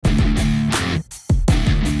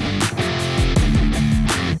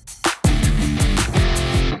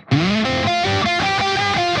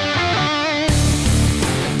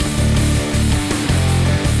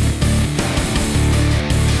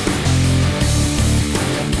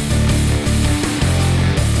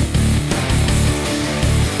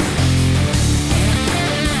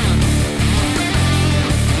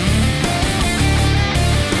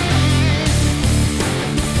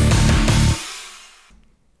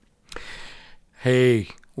Hey,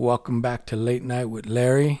 welcome back to Late Night with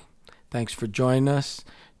Larry. Thanks for joining us.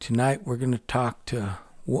 Tonight we're going to talk to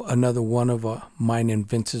another one of mine and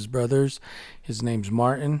Vince's brothers. His name's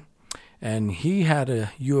Martin, and he had a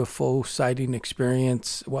UFO sighting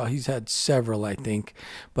experience. Well, he's had several, I think,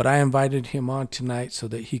 but I invited him on tonight so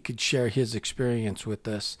that he could share his experience with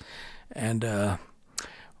us. And I'm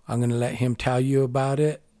going to let him tell you about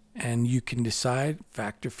it, and you can decide,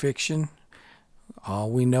 fact or fiction.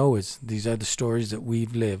 All we know is these are the stories that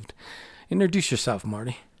we've lived. Introduce yourself,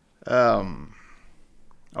 Marty.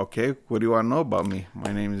 Okay, what do you want to know about me?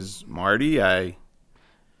 My name is Marty.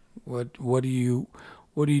 What do you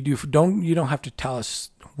do for you don't have to tell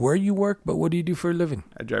us where you work, but what do you do for a living?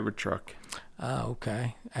 I drive a truck.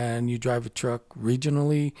 Okay. And you drive a truck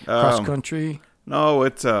regionally, cross country? No,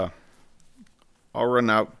 it's I'll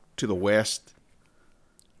run out to the west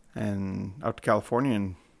and out to California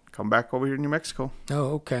and come back over here to New Mexico.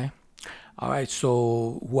 Oh, okay. All right.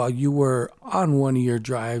 So while you were on one of your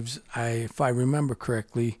drives, if I remember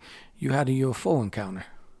correctly, you had a UFO encounter.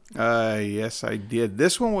 Yes, I did.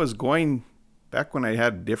 This one was going back when I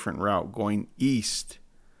had a different route going east.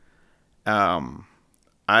 I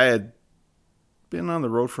had been on the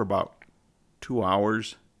road for about 2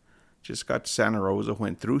 hours. Just got to Santa Rosa,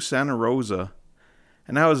 went through Santa Rosa,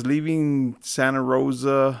 and I was leaving Santa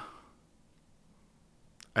Rosa.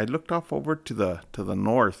 I looked off over to the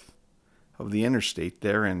north of the interstate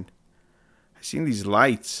there, and I seen these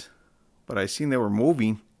lights, but I seen they were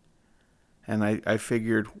moving, and I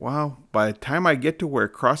figured, wow, by the time I get to where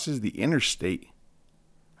it crosses the interstate,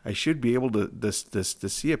 I should be able to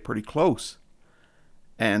see it pretty close.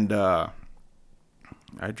 And I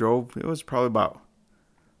drove. It was probably about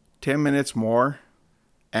 10 minutes more,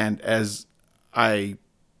 and as I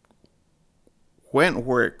went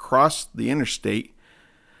where it crossed the interstate,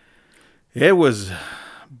 it was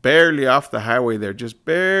barely off the highway there, just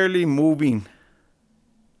barely moving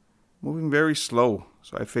very slow.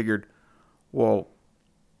 So I figured, well,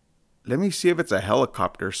 let me see if it's a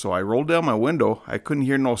helicopter. So I rolled down my window. I couldn't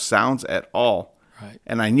hear no sounds at all. Right.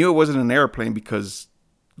 And I knew it wasn't an airplane because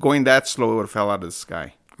going that slow, it would have fell out of the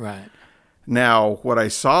sky. Right. Now, what I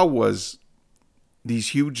saw was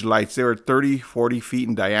these huge lights. They were 30, 40 feet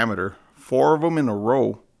in diameter, 4 of them in a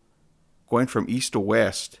row going from east to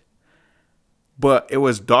west. But it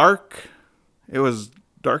was dark. It was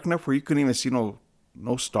dark enough where you couldn't even see no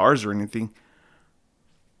stars or anything.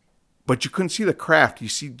 But you couldn't see the craft. You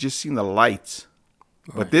just seen the lights.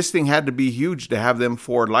 Right. But this thing had to be huge to have them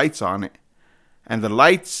 4 lights on it. And the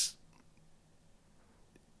lights,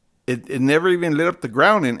 it never even lit up the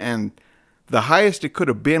ground. And the highest it could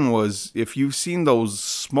have been was, if you've seen those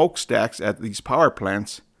smokestacks at these power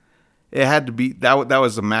plants, it had to be, that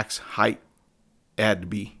was the max height it had to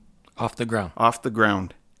be. Off the ground. Off the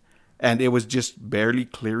ground. And it was just barely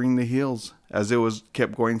clearing the hills as it was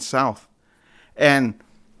kept going south. And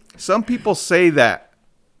some people say that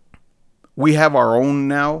we have our own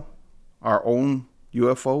now, our own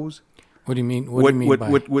UFOs. What do you mean? What do you mean by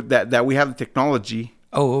with that we have the technology?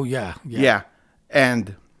 Oh yeah.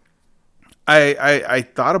 And I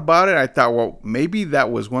thought about it. I thought, well, maybe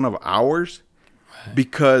that was one of ours, right,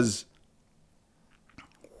 because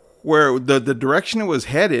where the direction it was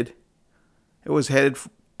headed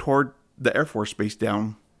toward the Air Force Base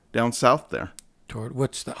down south there. Toward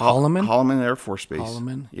what's the Holloman? Holloman Air Force Base.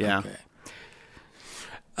 Holloman? Yeah.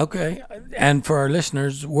 Okay. And for our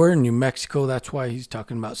listeners, we're in New Mexico. That's why he's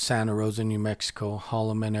talking about Santa Rosa, New Mexico,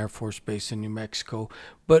 Holloman Air Force Base in New Mexico.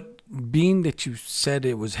 But being that you said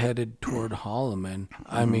it was headed toward Holloman,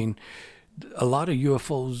 I mean, a lot of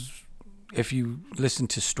UFOs, if you listen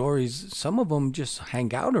to stories, some of them just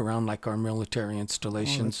hang out around like our military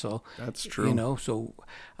installations. So that's true. You know, so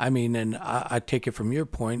I mean, and I take it from your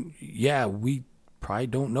point. Yeah, we probably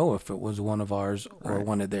don't know if it was one of ours or right,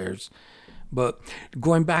 one of theirs. But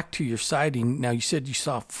going back to your sighting, now you said you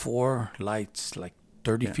saw 4 lights, like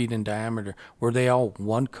 30 feet in diameter. Were they all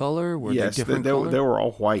one color? Were yes, they different color? They were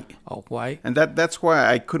all white. All white? And that's why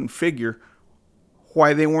I couldn't figure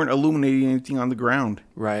why they weren't illuminating anything on the ground.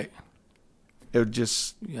 Right. It would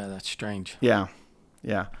just... Yeah, that's strange. Yeah.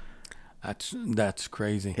 That's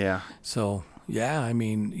crazy. Yeah. So, yeah, I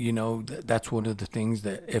mean, you know, that's one of the things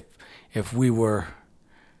that if we were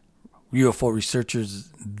UFO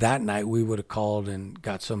researchers that night, we would have called and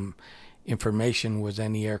got some information. Was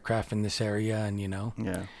any aircraft in this area? And, you know.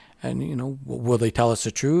 Yeah. And, you know, will they tell us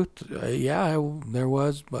the truth? Yeah, there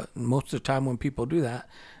was. But most of the time when people do that,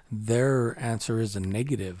 their answer is a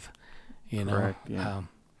negative, you know. Correct, yeah.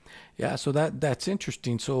 Yeah, so that's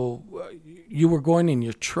interesting. So you were going in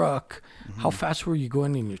your truck. Mm-hmm. How fast were you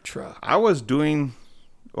going in your truck? I was doing,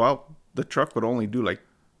 well, the truck would only do like,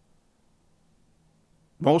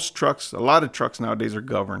 most trucks, a lot of trucks nowadays are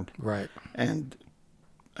governed. Right. And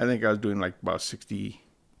I think I was doing like about 60,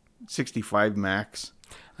 65 max.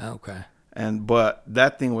 Okay. But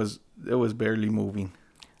that thing was barely moving.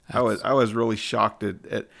 I was really shocked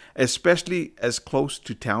at especially as close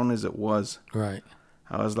to town as it was. Right.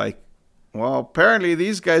 I was like, well, apparently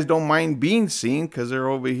these guys don't mind being seen because they're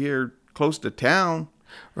over here close to town.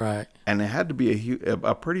 Right. And it had to be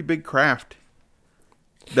a pretty big craft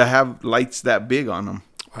to have lights that big on them.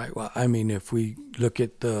 Right. Well, I mean, if we look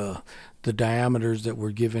at the diameters that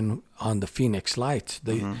were given on the Phoenix lights,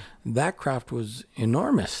 that craft was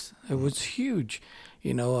enormous. It was huge.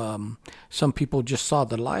 You know, some people just saw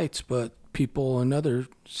the lights, but people in other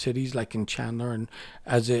cities, like in Chandler, and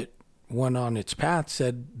as it went on its path,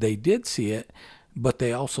 said they did see it, but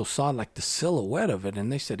they also saw like the silhouette of it,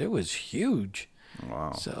 and they said it was huge.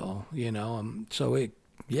 Wow. So, you know,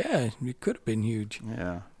 it could have been huge.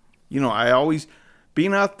 Yeah. You know, I always,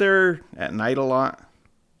 being out there at night a lot,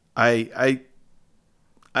 I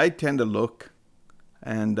tend to look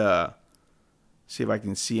and see if I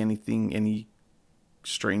can see anything, any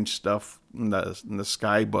strange stuff in the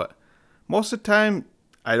sky. But most of the time,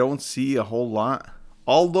 I don't see a whole lot.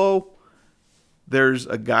 Although there's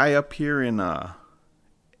a guy up here in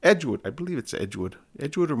Edgewood, I believe it's Edgewood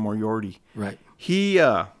or Moriarty. Right. He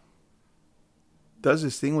does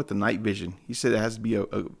this thing with the night vision. He said it has to be a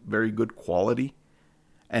very good quality.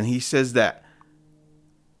 And he says that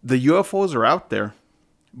the UFOs are out there,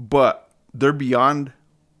 but they're beyond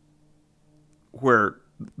where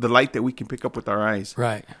the light that we can pick up with our eyes.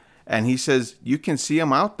 Right. And he says you can see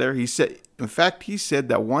them out there. He said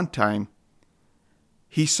that one time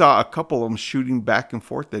he saw a couple of them shooting back and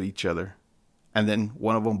forth at each other, and then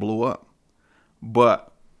one of them blew up.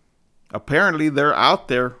 But apparently they're out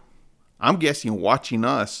there, I'm guessing, watching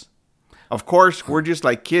us. Of course, we're just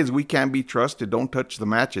like kids. We can't be trusted. Don't touch the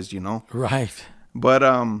matches, you know. Right. But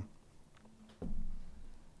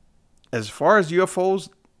as far as UFOs,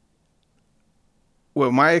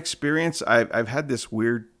 with my experience, I've had this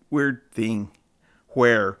weird thing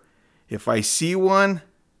where if I see one,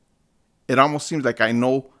 it almost seems like I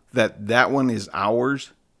know that one is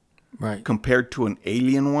ours, right, compared to an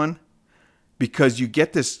alien one, because you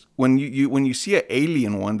get this when you see an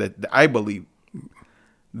alien one, that I believe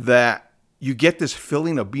that you get this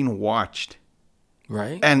feeling of being watched,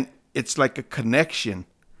 right, and it's like a connection.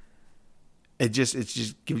 It just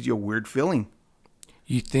gives you a weird feeling.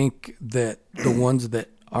 You think that the ones that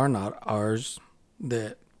are not ours,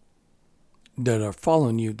 that are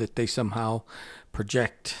following you, that they somehow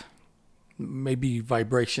project maybe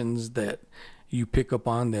vibrations that you pick up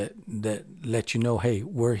on that let you know, hey,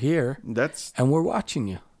 we're here. And we're watching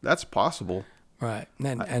you. That's possible. Right.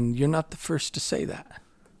 And you're not the first to say that.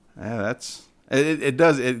 Yeah, it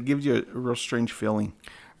does. It gives you a real strange feeling.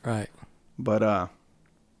 Right. But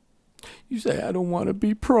you say, I don't want to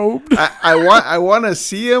be probed. I want to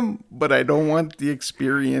see him, but I don't want the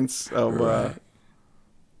experience of right.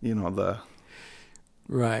 The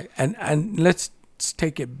right. And let's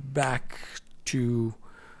take it back to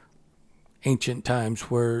ancient times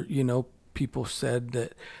where, people said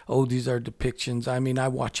that, oh, these are depictions. I mean, I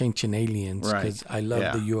watch Ancient Aliens because I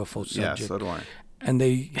love the UFO subject. Yeah, so do I. And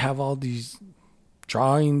they have all these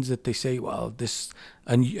drawings that they say, well, this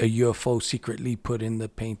a UFO secretly put in the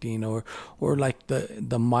painting, or like the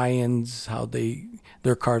Mayans, how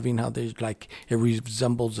they're carving, how there's like it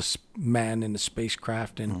resembles a man in a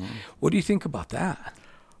spacecraft. And what do you think about that?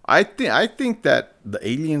 I think that the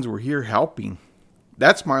aliens were here helping.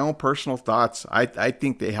 That's my own personal thoughts. I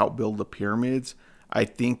think they helped build the pyramids. I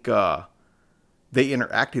think they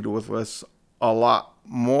interacted with us a lot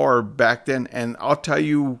more back then, and I'll tell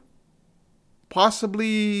you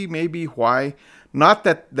possibly maybe why. Not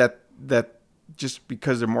that just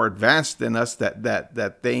because they're more advanced than us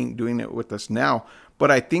that they ain't doing it with us now, but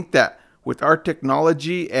I think that with our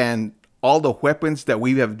technology and all the weapons that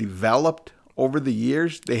we have developed over the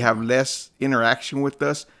years, they have less interaction with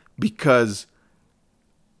us because,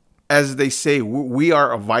 as they say, we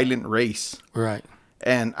are a violent race. Right.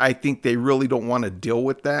 And I think they really don't want to deal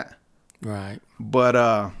with that. Right. But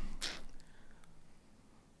I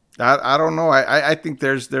don't know. I think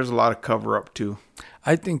there's a lot of cover up too.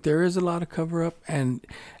 I think there is a lot of cover up, and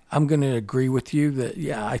I'm going to agree with you that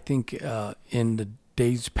I think in the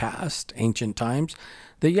days past, ancient times,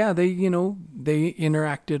 that they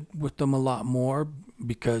interacted with them a lot more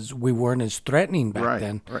because we weren't as threatening back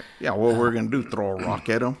then. Right. Yeah. What we're going to do? Throw a rock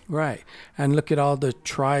at them? Right. And look at all the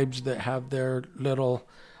tribes that have their little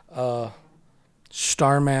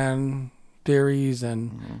Starman theories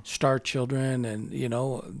and star children, and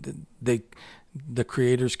the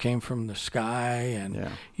creators came from the sky, and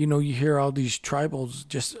you hear all these tribals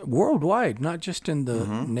just worldwide, not just in the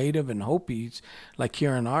Native and Hopis like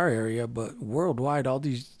here in our area, but worldwide. All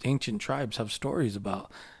these ancient tribes have stories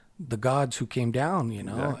about the gods who came down,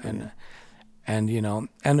 Exactly.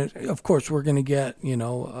 and of course we're going to get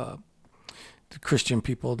the Christian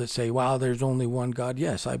people that say, wow, there's only one God.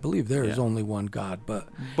 Yes, I believe there is only one God, but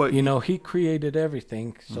he created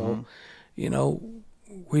everything, so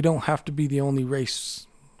we don't have to be the only race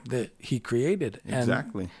that he created.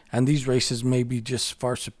 Exactly. And these races may be just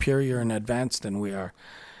far superior and advanced than we are.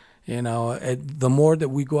 The more that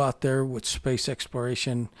we go out there with space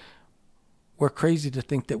exploration, we're crazy to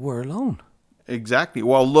think that we're alone. Exactly.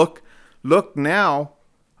 Well, look now,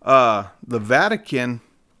 the Vatican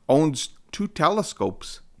owns 2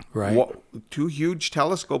 telescopes. Right. 2 huge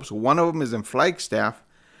telescopes. One of them is in Flagstaff,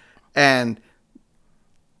 and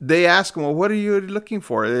they ask them, well, what are you looking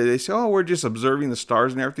for? They say, oh, we're just observing the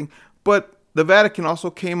stars and everything. But the Vatican also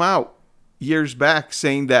came out years back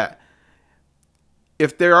saying that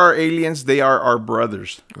if there are aliens, they are our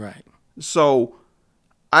brothers. Right. So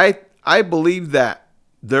I believe that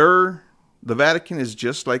the Vatican is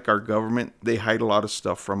just like our government. They hide a lot of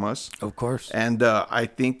stuff from us. Of course. And I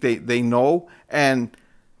think they know. And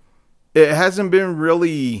it hasn't been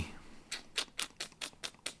really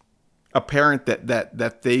apparent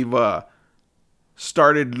that they've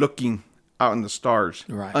started looking out in the stars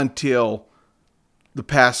until the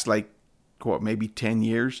past, maybe 10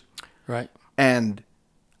 years. Right. And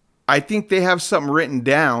I think they have something written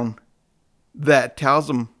down that tells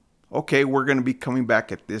them, okay, we're going to be coming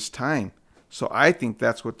back at this time. So I think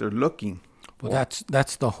that's what they're looking for. Well,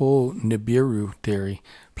 that's the whole Nibiru theory,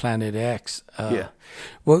 Planet X.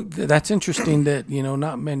 Well, that's interesting that,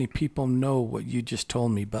 not many people know what you just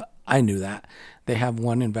told me, but I knew that. They have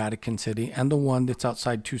one in Vatican City and the one that's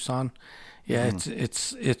outside Tucson. Yeah,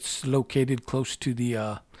 it's located close to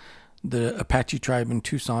the Apache tribe in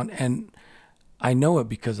Tucson, and I know it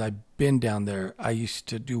because I've been down there. I used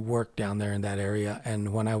to do work down there in that area,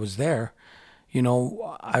 and when I was there,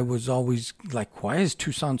 I was always like, why is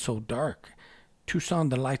Tucson so dark? Tucson,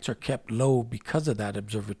 the lights are kept low because of that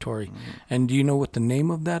observatory. And do you know what the name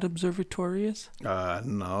of that observatory is?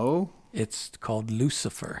 No. It's called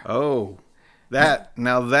Lucifer. Oh, that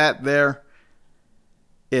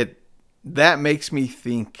makes me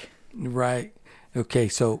think. Right. Okay.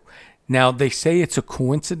 So now they say it's a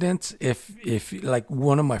coincidence. If like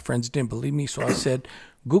one of my friends didn't believe me, so I said,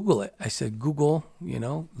 Google it. I said, Google,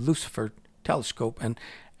 Lucifer telescope,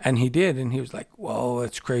 and he did, and he was like, whoa,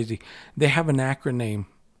 that's crazy. They have an acronym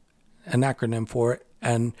for it,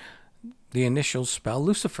 and the initials spell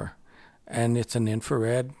Lucifer, and it's an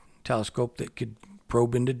infrared telescope that could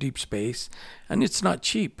probe into deep space, and it's not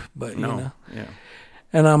cheap, but Yeah.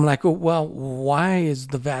 And I'm like, well, why is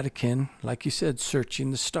the Vatican, like you said, searching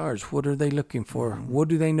the stars? What are they looking for? What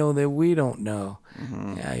do they know that we don't know?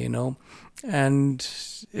 Yeah, and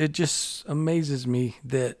it just amazes me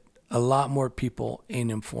that a lot more people ain't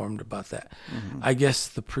informed about that. I guess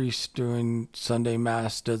the priest during Sunday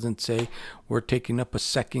Mass doesn't say we're taking up a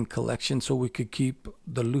second collection so we could keep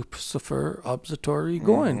the Lucifer Observatory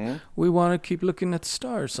going. We want to keep looking at the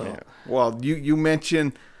stars. So, well, you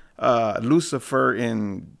mentioned Lucifer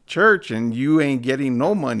in church, and you ain't getting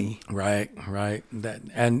no money. Right. That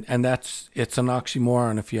and it's an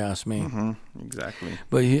oxymoron if you ask me. Exactly.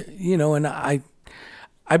 But and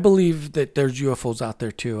I believe that there's UFOs out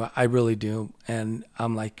there too. I really do. And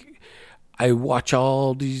I'm like, I watch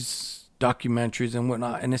all these documentaries and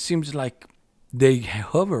whatnot, and it seems like they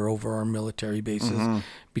hover over our military bases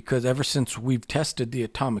because ever since we've tested the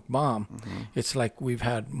atomic bomb, it's like we've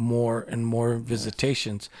had more and more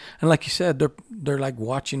visitations. And like you said, they're like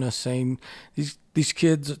watching us, saying these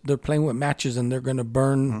kids, they're playing with matches and they're going to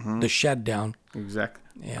burn the shed down. Exactly.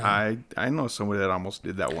 Yeah. I know somebody that almost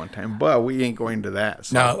did that one time, but we ain't going to that.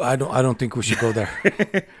 So. No, I don't think we should go there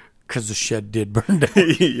because the shed did burn down.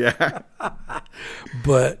 Yeah.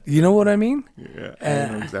 But you know what I mean? Yeah,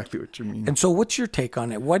 I know exactly what you mean. And so what's your take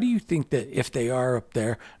on it? Why do you think that if they are up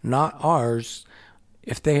there, not ours,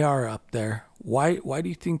 if they are up there, why do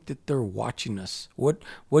you think that they're watching us? What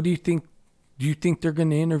do you think? Do you think they're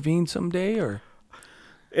going to intervene someday, or?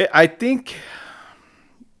 I think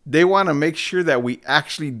they want to make sure that we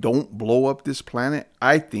actually don't blow up this planet,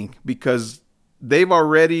 I think, because they've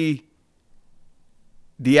already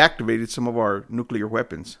deactivated some of our nuclear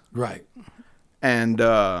weapons. Right. And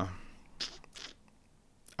I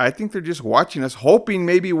think they're just watching us, hoping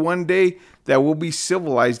maybe one day that we'll be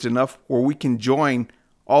civilized enough where we can join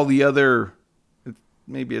all the other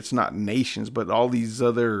maybe it's not nations, but all these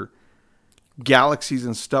other galaxies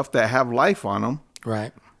and stuff that have life on them,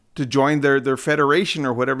 Right. to join their federation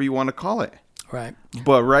or whatever you want to call it. Right.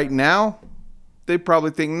 But right now, they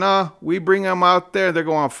probably think, nah, we bring them out there, they're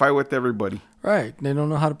going to fight with everybody. Right. They don't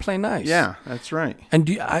know how to play nice. Yeah, that's right. And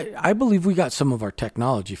I believe we got some of our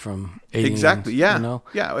technology from aliens. Exactly. Yeah. You know?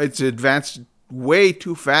 Yeah. It's advanced way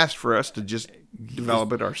too fast for us to just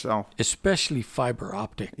develop it ourselves. Especially fiber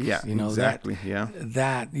optics. Yeah. You know, exactly.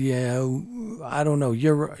 That I don't know.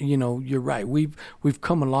 You're right. We've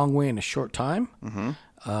come a long way in a short time.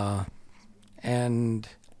 Mm-hmm. And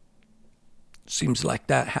seems like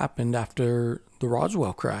that happened after the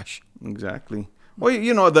Roswell crash. Exactly. Well,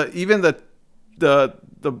 even the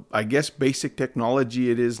I guess basic technology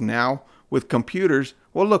it is now with computers.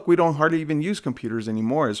 Well, look, we don't hardly even use computers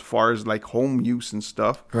anymore as far as like home use and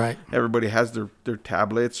stuff. Right. Everybody has their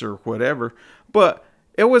tablets or whatever. But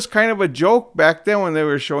it was kind of a joke back then when they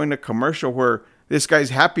were showing a commercial where this guy's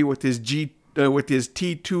happy with his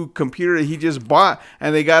T2 computer that he just bought,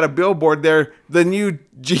 and they got a billboard there, the new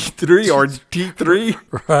G3 or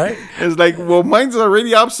T3. Right. It's like, well, mine's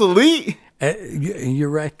already obsolete. You're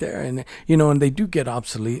right there, and and they do get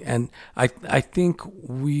obsolete, and I think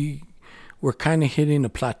we're kind of hitting a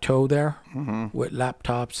plateau there with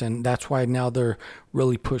laptops, and that's why now they're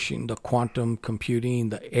really pushing the quantum computing,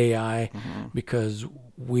 the AI, because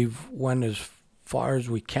we've went as far as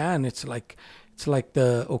we can. It's like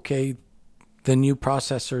the new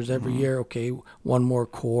processors every year. Okay, one more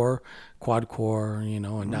core, quad core,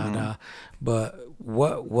 and da. But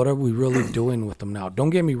what are we really doing with them now?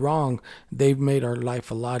 Don't get me wrong; they've made our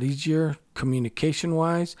life a lot easier communication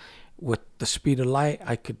wise. With the speed of light,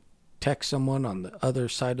 I could text someone on the other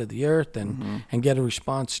side of the earth and get a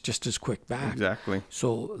response just as quick back. Exactly.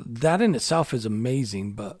 So that in itself is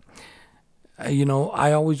amazing, but.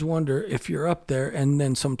 I always wonder if you're up there, and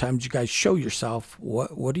then sometimes you guys show yourself.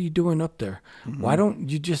 What are you doing up there? Why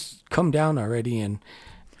don't you just come down already and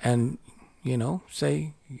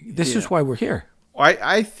say this is why we're here?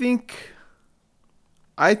 I think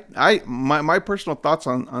my personal thoughts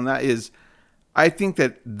on that is, I think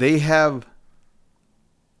that the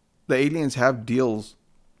aliens have deals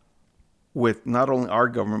with not only our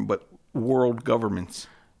government but world governments.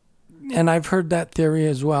 And I've heard that theory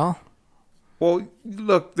as well. Well,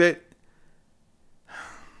 look, that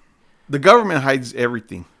the government hides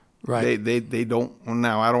everything. Right. They don't. Well,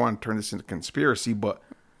 now I don't want to turn this into conspiracy, but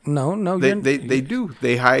no, they do.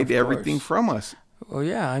 They hide everything from us. Well,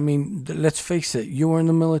 yeah. I mean, let's face it. You were in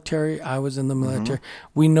the military. I was in the military.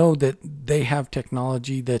 We know that they have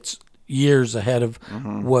technology that's years ahead of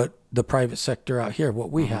what the private sector out here,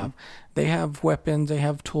 what we have. They have weapons. They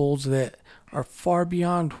have tools that are far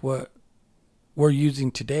beyond what we're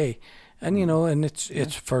using today. And, and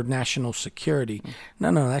it's for national security.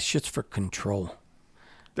 No, that shit's for control.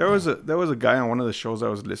 There was a guy on one of the shows I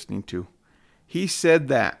was listening to. He said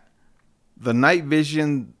that the night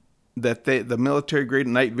vision the military grade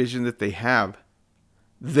night vision that they have,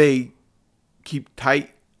 they keep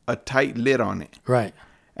a tight lid on it. Right.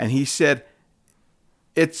 And he said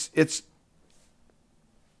it's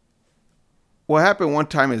what happened one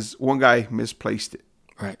time is one guy misplaced it.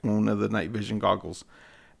 Right. One of the night vision goggles.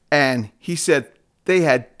 And he said they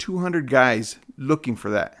had 200 guys looking for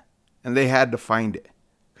that, and they had to find it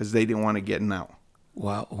because they didn't want to get out.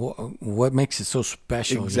 Wow, what makes it so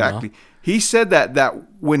special? Exactly. He said that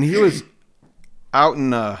when he was out in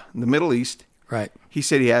the Middle East, right? He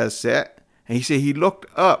said he had a set, and he said he looked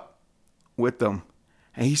up with them,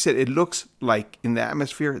 and he said it looks like in the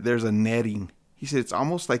atmosphere there's a netting. He said it's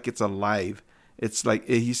almost like it's alive. It's like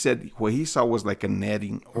he said what he saw was like a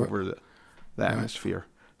netting over the atmosphere.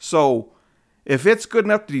 So, if it's good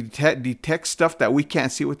enough to detect stuff that we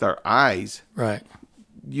can't see with our eyes, right?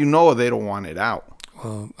 They don't want it out.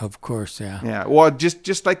 Well, of course, yeah. Yeah. Well,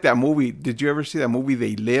 just like that movie. Did you ever see that movie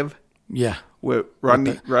They Live? Yeah. With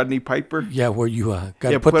Rodney Piper. Yeah, where you got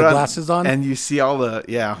to put the glasses on and you see all the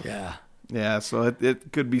Yeah. Yeah. So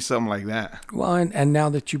it could be something like that. Well, and now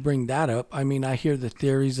that you bring that up, I mean, I hear the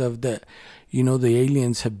theories of the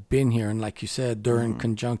aliens have been here, and like you said, they're in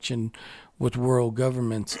conjunction with world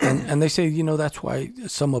governments, and they say that's why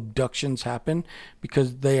some abductions happen,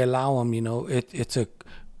 because they allow them. It's a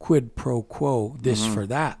quid pro quo, this for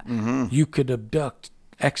that. You could abduct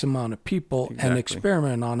X amount of people and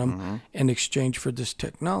experiment on them in exchange for this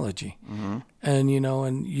technology. And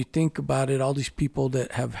and you think about it, all these people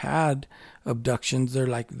that have had abductions, they're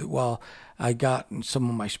like, well, I got some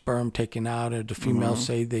of my sperm taken out, or the females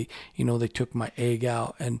say they they took my egg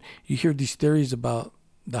out, and you hear these theories about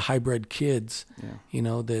the hybrid kids,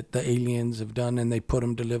 that the aliens have done, and they put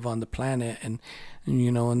them to live on the planet, and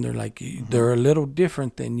and they're like, they're a little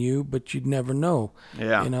different than you, but you'd never know.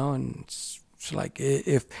 Yeah. And it's like,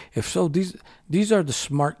 if so, these are the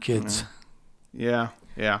smart kids. Yeah.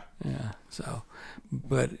 Yeah. So,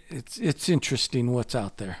 but it's interesting what's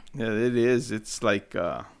out there. Yeah, it is. It's like,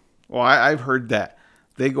 I've heard that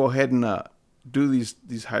they go ahead and do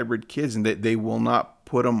these hybrid kids, and they will not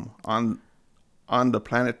put them on the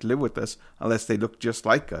planet to live with us unless they look just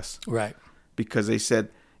like us. Right. Because they said,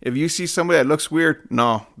 if you see somebody that looks weird,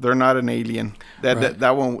 no, they're not an alien.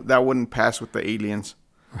 That wouldn't pass with the aliens.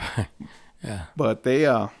 Right. Yeah. But they,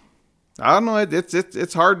 I don't know.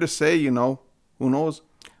 It's hard to say. Who knows?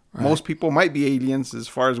 Right. Most people might be aliens, as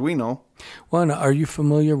far as we know. Well, now, are you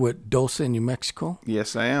familiar with Dulce, New Mexico?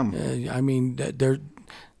 Yes, I am. I mean,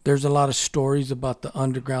 there's a lot of stories about the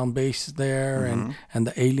underground bases there, and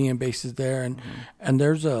the alien bases there, and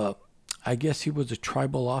there's I guess he was a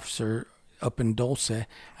tribal officer up in Dulce,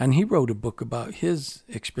 and he wrote a book about his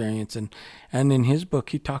experience, and in his book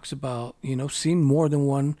he talks about seeing more than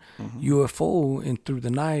one UFO through the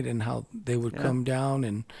night, and how they would come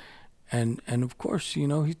down, and of course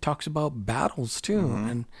he talks about battles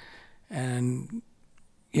too, and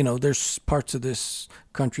there's parts of this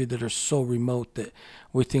country that are so remote that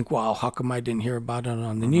we think, wow, how come I didn't hear about it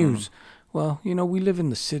on the news? Well, we live in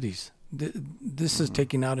the cities. This is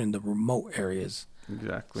taken out in the remote areas.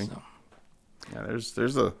 Exactly. So. Yeah,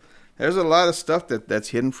 there's a lot of stuff that's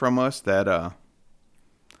hidden from us that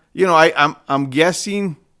I'm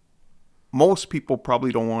guessing most people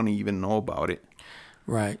probably don't want to even know about it.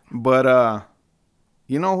 Right. But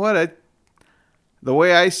you know what? The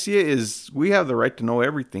way I see it is we have the right to know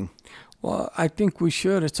everything. Well, I think we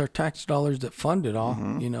should. It's our tax dollars that fund it all,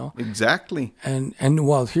 Exactly. And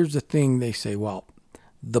well, here's the thing. They say, well,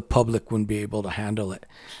 the public wouldn't be able to handle it.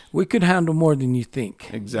 We could handle more than you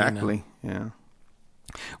think. Exactly. Yeah.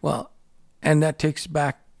 Well, and that takes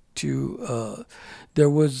back to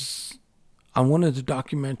there was, on one of the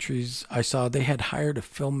documentaries I saw, they had hired a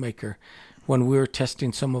filmmaker when we were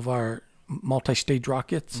testing some of our multi-stage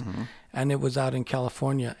rockets, and it was out in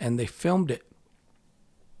California, and they filmed it.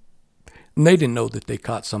 And they didn't know that they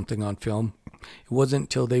caught something on film. It wasn't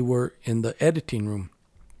until they were in the editing room.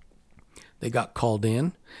 They got called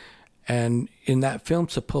in, and in that film,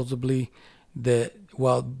 supposedly, the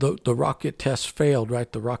rocket test failed,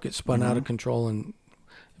 right? The rocket spun out of control and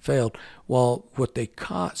failed. Well, what they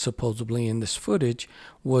caught, supposedly, in this footage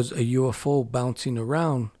was a UFO bouncing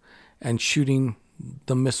around and shooting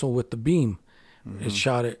the missile with the beam. It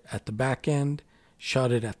shot it at the back end,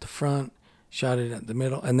 shot it at the front, shot it at the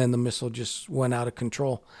middle, and then the missile just went out of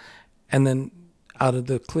control. And then out of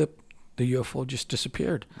the clip, the UFO just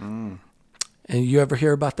disappeared. And you ever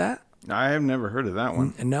hear about that? I have never heard of that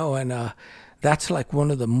one. No, and that's like one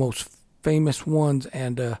of the most famous ones.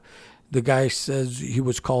 And the guy says he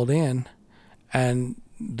was called in, and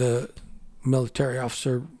the military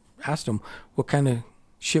officer asked him, what kind of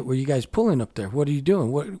shit were you guys pulling up there? What are you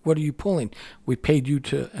doing? What are you pulling? We paid you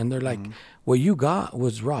to, and they're like, what you got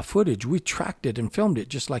was raw footage. We tracked it and filmed it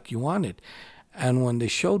just like you wanted. And when they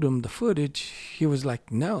showed him the footage, he was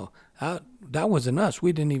like, no, that wasn't us.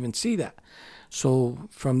 We didn't even see that. So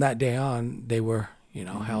from that day on, they were,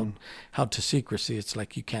 held to secrecy. It's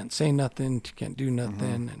like you can't say nothing, you can't do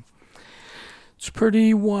nothing, and it's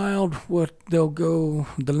pretty wild what the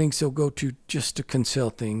links they'll go to just to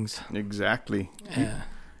conceal things. Exactly. Yeah.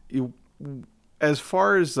 As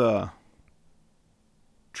far as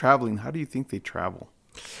traveling, how do you think they travel?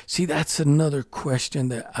 See, that's another question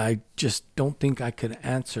that I just don't think I could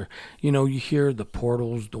answer. You hear the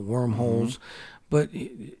portals, the wormholes, but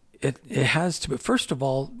it has to be. First of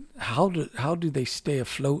all, how do they stay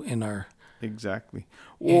afloat in our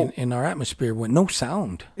in our atmosphere with no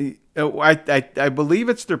sound? I believe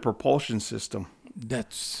it's their propulsion system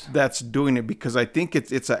that's doing it, because I think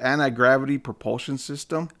it's an anti-gravity propulsion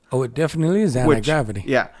system. Oh, it definitely is anti-gravity.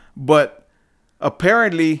 Yeah, but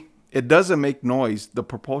apparently it doesn't make noise. The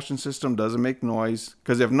propulsion system doesn't make noise,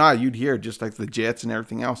 because if not, you'd hear it just like the jets and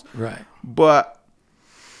everything else. Right. But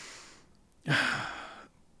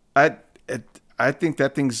I think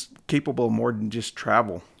that thing's capable of more than just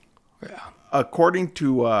travel. Yeah. According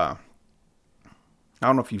to I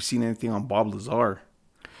don't know if you've seen anything on Bob Lazar.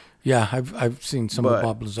 Yeah, I've seen some of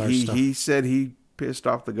Bob Lazar's stuff. He said he pissed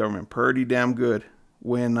off the government pretty damn good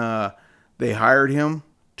when they hired him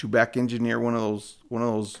to back engineer one of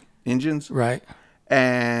those engines. Right.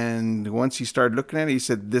 And once he started looking at it, he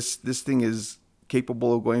said this thing is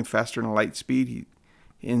capable of going faster than light speed.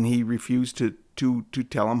 He refused to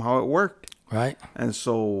tell him how it worked. Right. And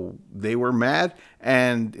so they were mad.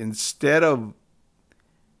 And instead of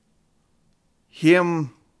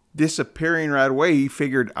him disappearing right away, he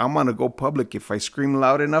figured, I'm going to go public. If I scream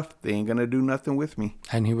loud enough, they ain't going to do nothing with me.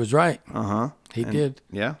 And he was right. Uh-huh. He did.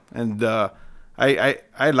 Yeah. And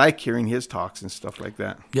I like hearing his talks and stuff like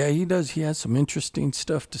that. Yeah, he does. He has some interesting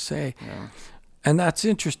stuff to say. Yeah. And that's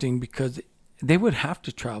interesting because they would have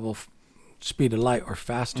to travel speed of light or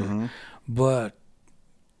faster, but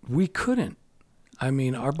we couldn't. I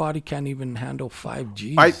mean, our body can't even handle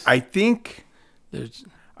 5G. I think There's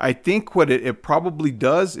what it probably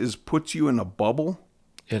does is puts you in a bubble.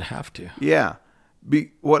 it'd have to. Yeah.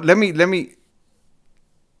 Let me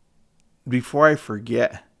before I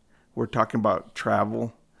forget, we're talking about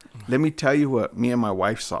travel. Let me tell you what me and my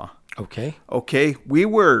wife saw. Okay. Okay, we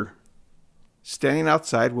were standing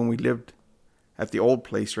outside when we lived at the old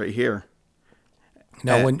place right here.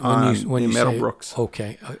 Now, when you in say Meadowbrooks.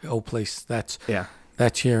 okay, old place, that's Yeah.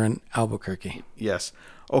 here in Albuquerque. Yes.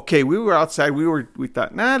 Okay, we were outside. We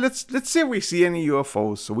thought, let's see if we see any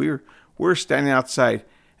UFOs. So we were standing outside,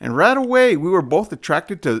 and right away we were both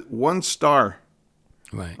attracted to one star.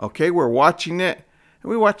 Right. Okay, we're watching it, and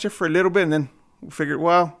we watched it for a little bit, and then we figured,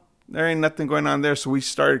 well, there ain't nothing going on there. So we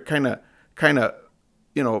started kind of,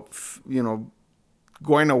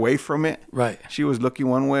 going away from it. Right. She was looking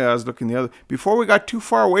one way, I was looking the other. Before we got too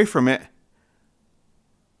far away from it,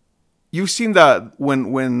 you've seen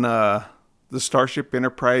when the Starship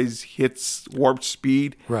Enterprise hits warp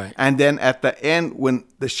speed, Right. And then at the end, when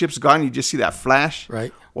the ship's gone, you just see that flash,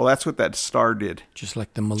 Right. Well, that's what that star did. Just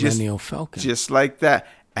like the Millennial Falcon. Just like that.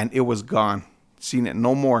 And it was gone. Seen it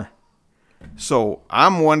no more. So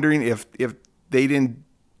I'm wondering if they didn't,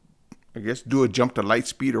 I guess, do a jump to light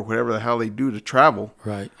speed or whatever the hell they do to travel.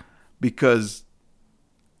 Right. Because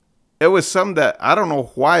it was something that, I don't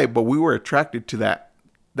know why, but we were attracted to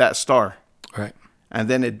that star. Right. And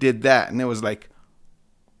then it did that. And it was like,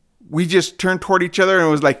 we just turned toward each other and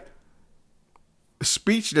it was like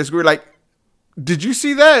speechless. We were like, did you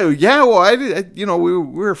see that? Yeah, well, I did. We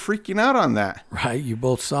were freaking out on that. Right. You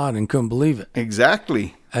both saw it and couldn't believe it.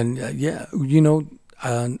 Exactly. And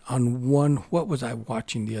on one, what was I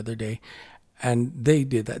watching the other day? And they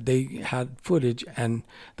did that. They had footage, and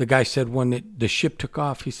the guy said when the ship took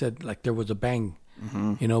off, he said like there was a bang,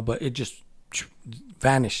 but it just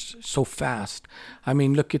vanished so fast. I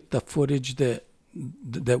mean, look at the footage that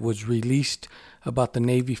was released about the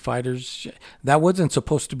Navy fighters. That wasn't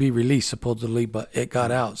supposed to be released, supposedly, but it got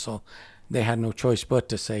out, so they had no choice but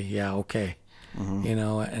to say, yeah, okay,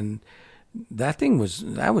 and that thing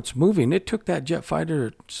was moving. It took that jet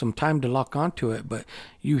fighter some time to lock onto it, but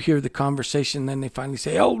you hear the conversation, then they finally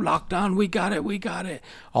say, oh, locked on, we got it,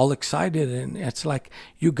 all excited, and it's like,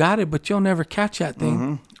 you got it, but you'll never catch that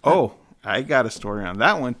thing. Oh, I got a story on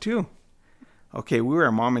that one too. Okay, we were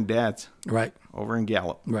at Mom and Dad's. Right. Over in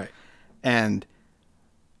Gallup. Right. And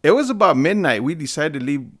it was about midnight. We decided to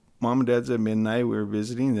leave Mom and Dad's at midnight. We were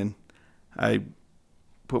visiting. Then I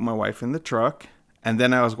put my wife in the truck. And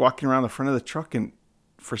then I was walking around the front of the truck. And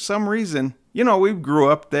for some reason, we grew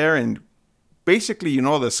up there. And basically,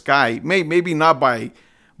 the sky, maybe not but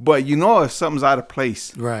if something's out of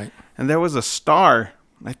place. Right. And there was a star.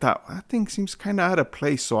 And I thought, that thing seems kind of out of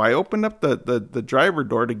place. So I opened up the driver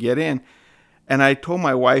door to get in. And I told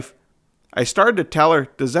my wife, I started to tell her,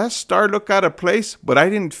 does that star look out of place? But I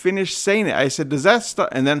didn't finish saying it. I said, does that star?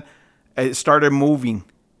 And then it started moving.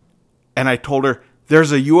 And I told her,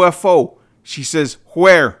 there's a UFO. She says,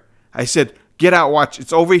 where? I said, get out, watch.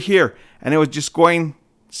 It's over here. And it was just going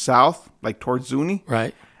south, like towards Zuni.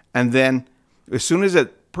 Right. And then as soon as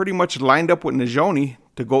it pretty much lined up with Najoni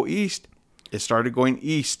to go east, it started going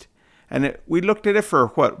east. And we looked at it for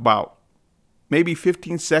about maybe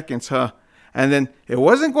 15 seconds, huh? And then it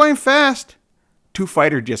wasn't going fast. 2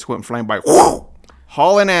 fighter jets went flying by. Whoa!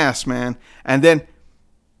 Hauling ass, man. And then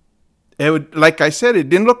like I said, it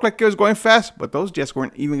didn't look like it was going fast, but those jets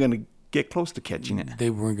weren't even going to get close to catching it. They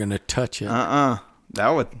weren't going to touch it. That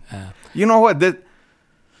would. You know what?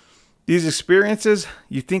 These experiences,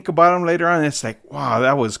 you think about them later on, it's like, wow,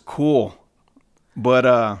 that was cool. But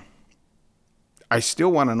I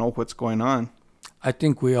still want to know what's going on. I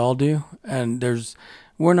think we all do. And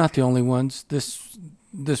we're not the only ones.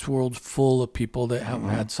 This world's full of people that have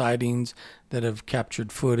had sightings, that have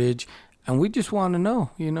captured footage, and we just want to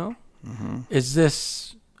know, is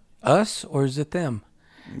this us or is it them?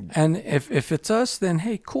 And if it's us, then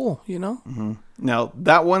hey, cool, Now,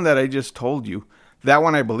 that one that I just told you, that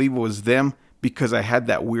one I believe was them because I had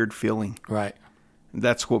that weird feeling. Right.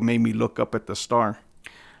 That's what made me look up at the star.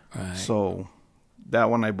 Right. So that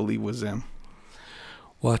one I believe was them.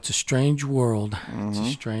 Well, it's a strange world. It's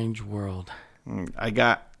a strange world. I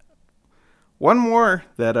got one more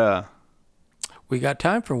that We got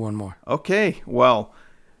time for one more. okay, well,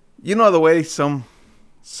 you know the way some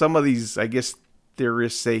of these, I guess,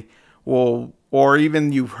 theorists say, well, or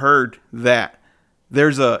even you've heard that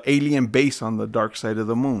there's a alien base on the dark side of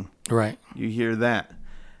the moon. Right. You hear that.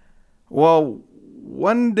 Well,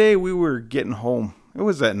 one day we were getting home. It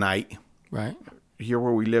was at night Right. here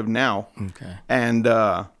where we live now. Okay. And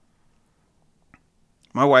my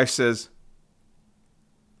wife says,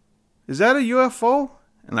 "Is that a UFO?"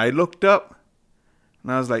 And I looked up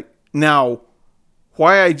and I was like, now,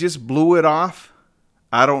 why I just blew it off,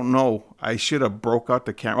 I don't know. I should have broke out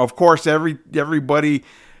the camera. Of course, everybody,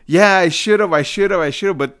 yeah, I should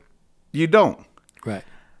have, but you don't. Right.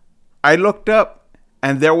 I looked up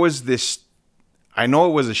and there was this, I know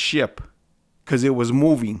it was a ship because it was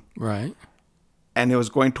moving Right. and it was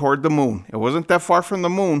going toward the moon. It wasn't that far from the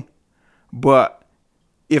moon, but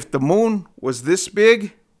if the moon was this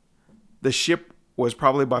big, the ship was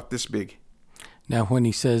probably about this big. Now, when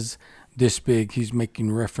he says this big, he's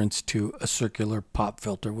making reference to a circular pop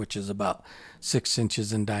filter, which is about 6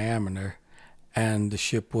 inches in diameter. And the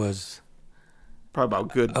ship was Probably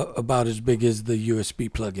about good. about as big as the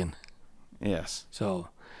USB plug-in. Yes. So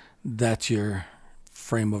that's your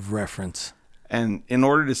frame of reference. And in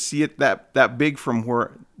order to see it that big from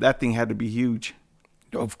where that thing had to be huge.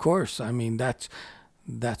 Of course. I mean, that's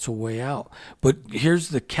a way out. But here's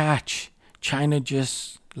the catch. China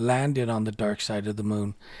just landed on the dark side of the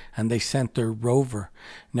moon, and they sent their rover.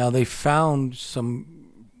 Now, they found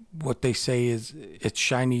some, what they say is it's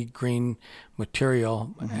shiny green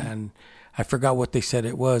material, and I forgot what they said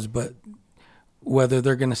it was, but whether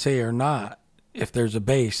they're going to say or not, if there's a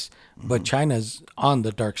base, but China's on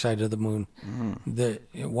the dark side of the moon.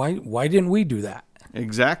 Why didn't we do that?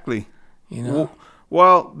 Exactly. You know?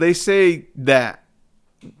 Well, they say that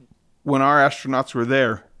when our astronauts were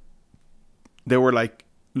there, they were like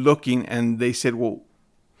looking and they said, well,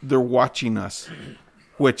 they're watching us,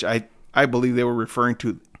 which I believe they were referring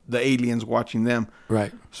to the aliens watching them.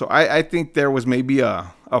 Right. So I think there was maybe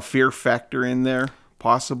a fear factor in there,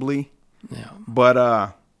 possibly. Yeah.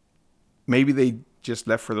 But maybe they just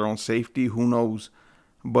left for their own safety. Who knows?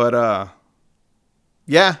 But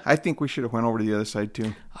yeah, I think we should have went over to the other side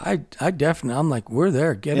too. I definitely, I'm like, we're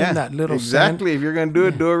there. Get in that little exactly. If you're gonna do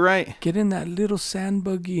it, do it right. Get in that little sand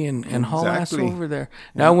buggy and haul ass Exactly. over there.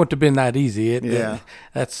 Now, it wouldn't have been that easy. Yeah.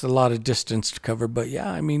 That's a lot of distance to cover. But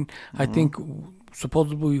yeah, I mean, I think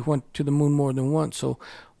supposedly we went to the moon more than once, so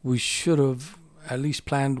we should have at least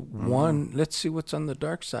planned one. Let's see what's on the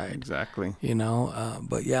dark side. Exactly. You know,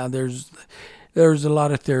 but yeah, there's a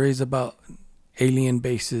lot of theories about alien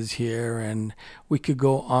bases here, and we could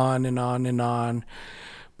go on and on and on.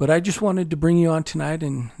 But I just wanted to bring you on tonight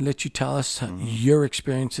and let you tell us your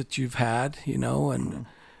experience that you've had, you know, and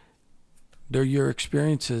they're your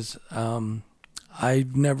experiences.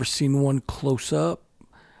 I've never seen one close up.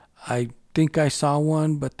 I think I saw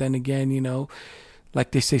one, but then again, you know, like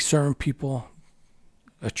they say, certain people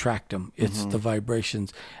attract them. It's the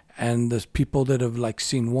vibrations. And the people that have like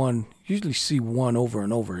seen one usually see one over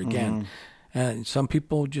and over again. And some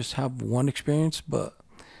people just have one experience, but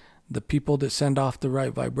the people that send off the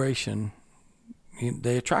right vibration,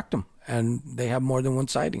 they attract them, and they have more than one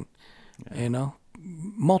sighting, you know,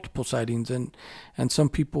 multiple sightings. And some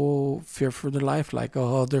people fear for their life, like,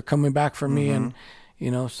 oh, they're coming back for me. And,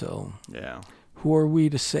 you know, so Yeah. who are we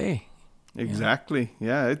to say? Exactly.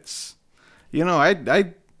 Yeah. It's, you know, I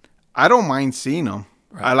don't mind seeing them.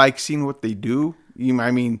 Right. I like seeing what they do.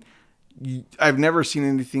 I mean, I've never seen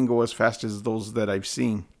anything go as fast as those that I've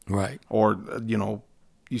seen. Right. Or, you know,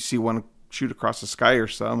 you see one shoot across the sky or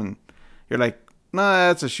something, and you're like, nah,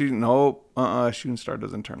 that's a shooting. No, a shooting star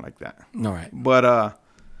doesn't turn like that. All right. But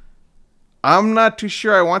I'm not too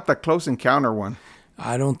sure I want the close encounter one.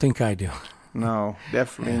 I don't think I do. No,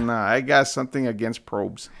 definitely not. I got something against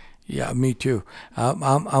probes. Yeah, me too.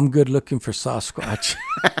 I'm good looking for Sasquatch.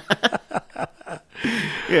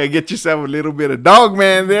 Yeah, get yourself a little bit of dog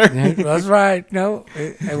man there. That's right. No,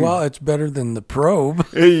 well, it's better than the probe.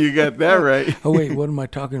 You got that right. Oh wait, what am I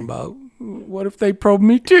talking about? What if they probe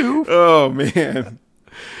me too? Oh man.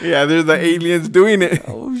 Yeah, there's the aliens doing it.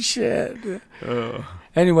 Oh shit. Oh.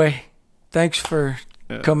 Anyway, thanks for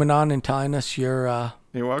coming on and telling us your.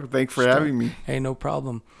 You're welcome. Thanks for having me. Hey, no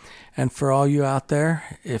problem. And for all you out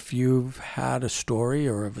there, if you've had a story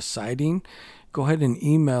or of a sighting, go ahead and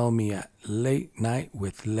email me at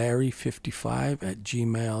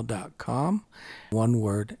latenightwithlarry55@gmail.com. One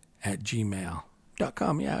word, at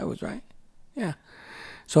gmail.com. Yeah, I was right. Yeah.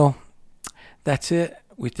 So that's it.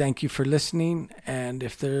 We thank you for listening. And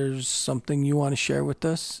if there's something you want to share with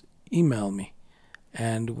us, email me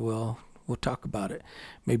and we'll talk about it.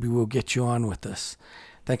 Maybe we'll get you on with us.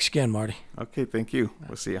 Thanks again, Marty. Okay, thank you.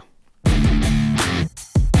 We'll see you.